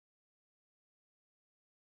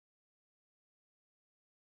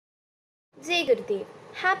Jai Gurudev.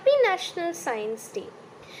 Happy National Science Day.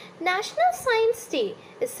 National Science Day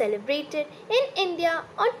is celebrated in India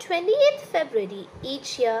on 28th February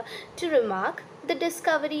each year to remark the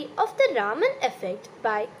discovery of the Raman effect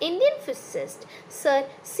by Indian physicist Sir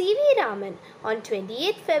C.V. Raman on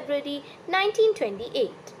 28th February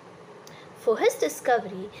 1928. For his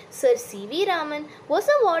discovery, Sir C.V. Raman was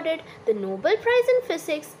awarded the Nobel Prize in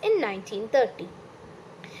Physics in 1930.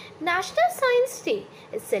 National Science Day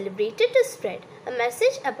is celebrated to spread a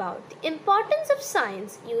message about the importance of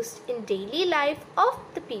science used in daily life of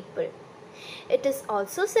the people. It is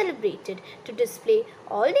also celebrated to display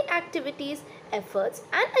all the activities, efforts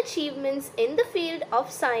and achievements in the field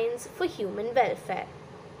of science for human welfare.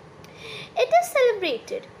 It is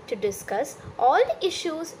celebrated to discuss all the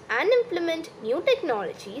issues and implement new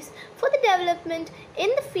technologies for the development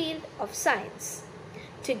in the field of science,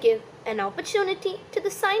 to give an opportunity to the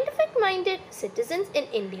scientific-minded citizens in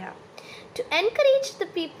India, to encourage the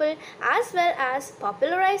people as well as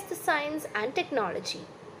popularize the science and technology.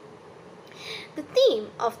 The theme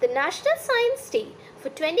of the National Science Day for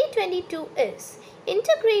 2022 is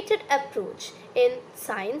Integrated Approach in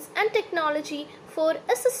Science and Technology for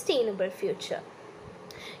a Sustainable Future.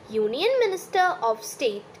 Union Minister of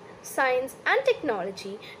State, Science and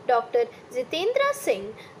Technology, Dr. Jitendra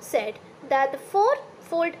Singh, said that the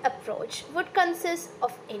fourfold approach would consist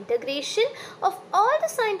of integration of all the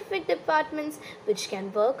scientific departments which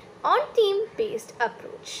can work on theme-based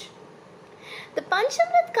approach. The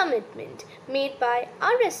Panchamrit commitment made by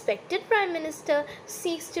our respected Prime Minister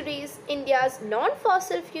seeks to raise India's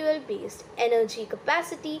non-fossil fuel-based energy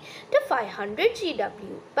capacity to 500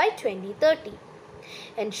 GW by 2030.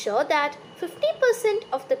 Ensure that 50%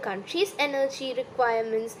 of the country's energy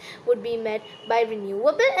requirements would be met by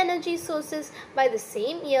renewable energy sources by the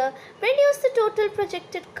same year, reduce the total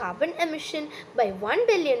projected carbon emission by 1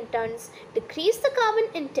 billion tons, decrease the carbon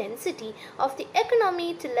intensity of the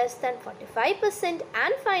economy to less than 45%,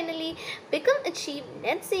 and finally achieve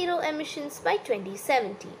net zero emissions by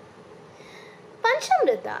 2070.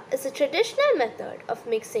 Panchamrita is a traditional method of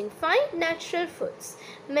mixing 5 natural foods: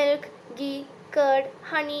 milk, ghee, curd,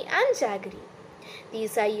 honey and jaggery.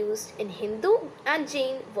 These are used in Hindu and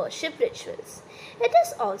Jain worship rituals. It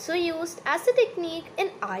is also used as a technique in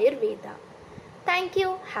Ayurveda. Thank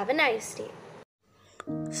you. Have a nice day.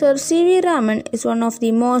 Sir C.V. Raman is one of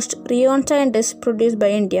the most renowned scientists produced by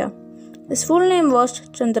India. His full name was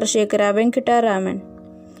Chandrasekhara Venkata Raman.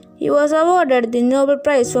 He was awarded the Nobel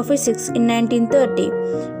Prize for Physics in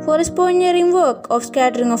 1930 for his pioneering work of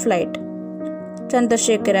scattering of light.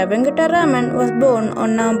 Chandrasekhara Venkata Raman was born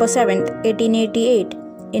on November 7, 1888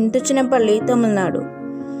 in Tiruchinappalli, Tamil Nadu.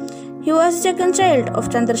 He was the second child of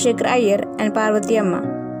Chandrasekhar Iyer and Parvati Amma.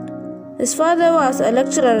 His father was a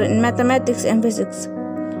lecturer in mathematics and physics,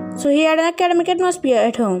 so he had an academic atmosphere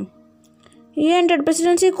at home. He entered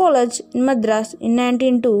Presidency College in Madras in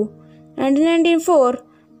 1902 and in 1904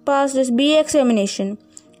 passed his BA examination,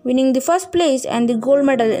 winning the first place and the gold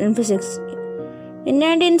medal in physics. In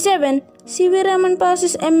 1907, C.V. Raman passed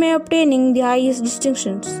his MA, obtaining the highest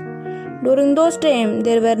distinctions. During those times,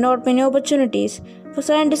 there were not many opportunities for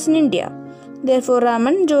scientists in India. Therefore,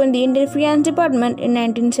 Raman joined the Indian Finance Department in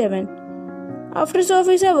 1907. After his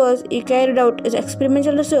office hours, he carried out his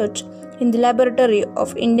experimental research in the laboratory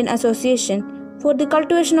of Indian Association for the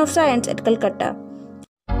Cultivation of Science at Calcutta.